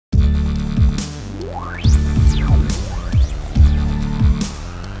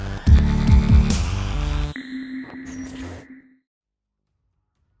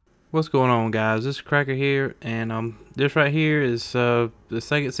What's going on, guys? This is Cracker here, and this right here is the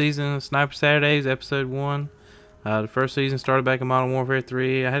second season of Sniper Saturdays, episode 1. The first season started back in Modern Warfare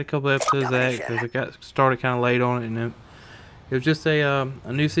 3. I had a couple episodes of that because I got started kind of late on it, and it was just a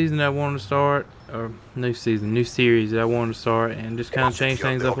new season that I wanted to start, or new series that I wanted to start, and just kind of change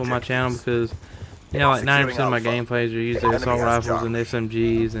things up on my channel because, you know, like 90% of my gameplays are usually assault rifles and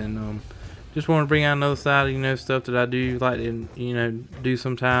SMGs, and just want to bring out another side of, stuff that I do like to, do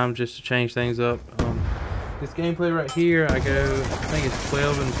sometimes just to change things up. This gameplay right here, I think it's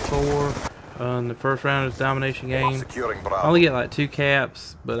 12 and 4 in the first round of this domination game. I only get like 2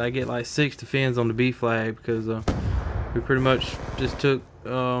 caps, but I get like 6 defends on the B flag because we pretty much just took,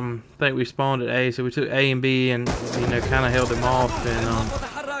 I think we spawned at A, so we took A and B and, kind of held them off,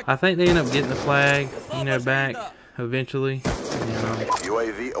 and I think they ended up getting the flag, back eventually.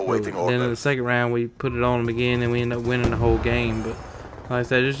 UAV awaiting then in the second round we put it on them again and we ended up winning the whole game. But like I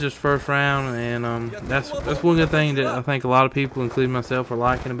said, it's just first round, and that's one good thing that I think a lot of people, including myself, are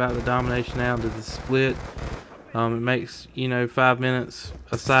liking about the domination now, that the split. It makes 5 minutes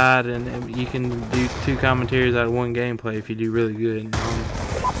aside, and you can do 2 commentaries out of 1 gameplay if you do really good.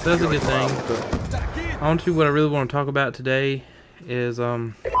 So that's a good thing. But on to what I really want to talk about today is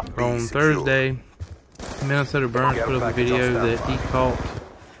on Thursday, Minnesota Burns put up a video that he caught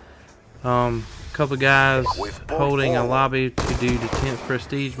a couple of guys holding a lobby to do the 10th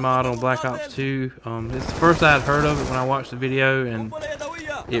Prestige mod on Black Ops 2. It's the first I'd heard of it when I watched the video, and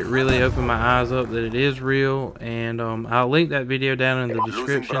it really opened my eyes up that it is real. And I'll link that video down in the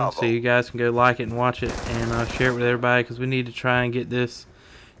description so you guys can go like it and watch it, and share it with everybody, because we need to try and get this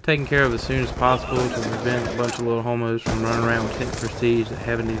taken care of as soon as possible to prevent a bunch of little homos from running around with 10th Prestige that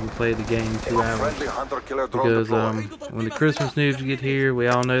haven't even played the game 2 hours. Because when the Christmas noobs get here, we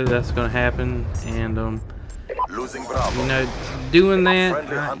all know that's going to happen, and doing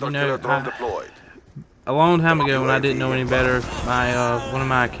that, a long time ago when I didn't know any better, one of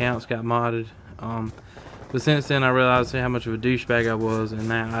my accounts got modded. But since then I realized how much of a douchebag I was, and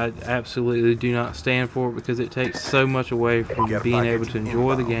now I absolutely do not stand for it, because it takes so much away from being able to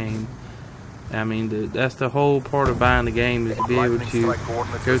enjoy the game. I mean, that's the whole part of buying the game, is to be able to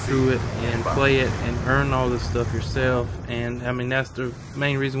go through it and play it and earn all this stuff yourself. And I mean, that's the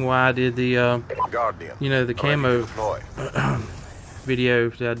main reason why I did the the camo video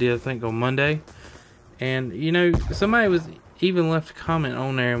that I did, I think, on Monday. And somebody was even left a comment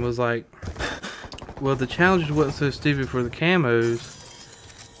on there and was like, well, the challenges wasn't so stupid for the camos,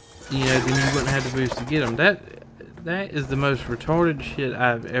 then you wouldn't have to boost to get them. That is the most retarded shit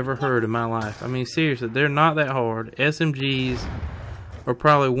I've ever heard in my life. I mean, seriously, they're not that hard. SMGs are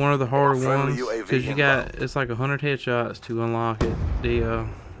probably one of the harder ones, because it's like 100 headshots to unlock it,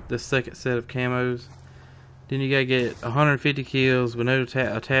 the second set of camos. Then you gotta get 150 kills with no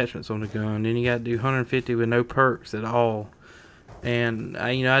attachments on the gun. Then you gotta do 150 with no perks at all. And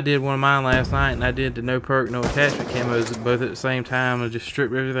I did one of mine last night, and I did the no perk, no attachment camos both at the same time. I just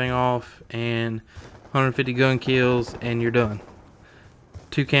stripped everything off, and 150 gun kills, and you're done.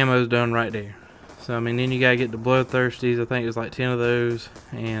 2 camos done right there. So I mean, then you gotta get the bloodthirsties. I think it was like 10 of those,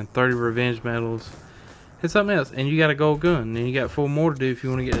 and 30 revenge medals, and something else. And you got a gold gun. And you got 4 more to do if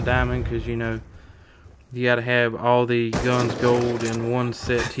you want to get the diamond, because you gotta have all the guns gold in one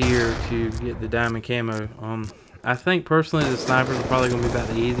set tier to get the diamond camo. I think personally the snipers are probably going to be about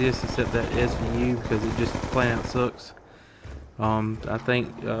the easiest, except that SVU, because it just plain out sucks. I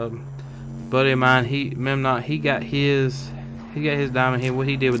think buddy of mine, Memnot, he got his diamond here. What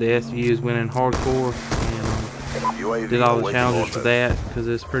he did with the SVU is went in hardcore and did all the challenges for that, because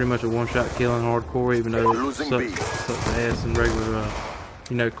it's pretty much a one-shot kill in hardcore, even though it sucks ass in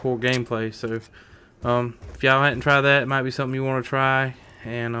regular core gameplay. So if y'all hadn't tried that, it might be something you want to try.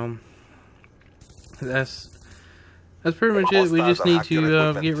 And that's pretty much it. We just need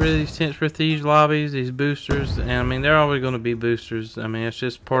to get rid of these 10th Prestige lobbies, these boosters, and I mean, they're always going to be boosters. I mean, it's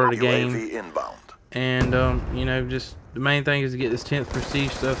just part of the game. And just the main thing is to get this 10th Prestige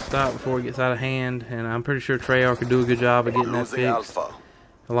stuff stopped before it gets out of hand. And I'm pretty sure Treyarch could do a good job of getting that fixed,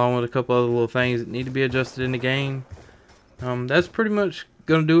 along with a couple other little things that need to be adjusted in the game. That's pretty much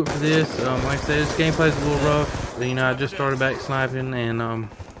going to do it for this. Like I said, this gameplay's a little rough. I just started back sniping, and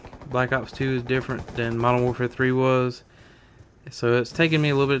Black Ops 2 is different than Modern Warfare 3 was, so it's taken me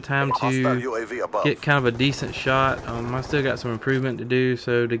a little bit of time to get kind of a decent shot. I still got some improvement to do,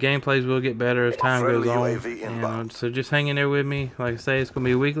 so the gameplays will get better as time goes on. And so just hang in there with me. Like I say, it's going to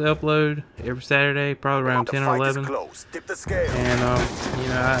be a weekly upload every Saturday, probably around 10 or 11. And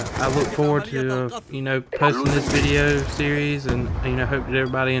I look forward to posting this video series, and hope that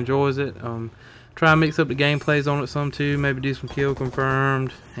everybody enjoys it. try and mix up the gameplays on it some too. Maybe do some kill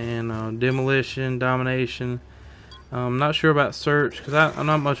confirmed and demolition, domination. I'm not sure about search because I'm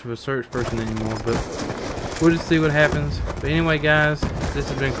not much of a search person anymore, but we'll just see what happens. But anyway, guys, this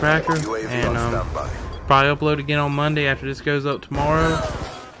has been Cracker, and probably upload again on Monday after this goes up tomorrow.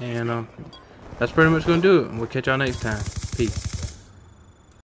 And that's pretty much going to do it. We'll catch y'all next time. Peace.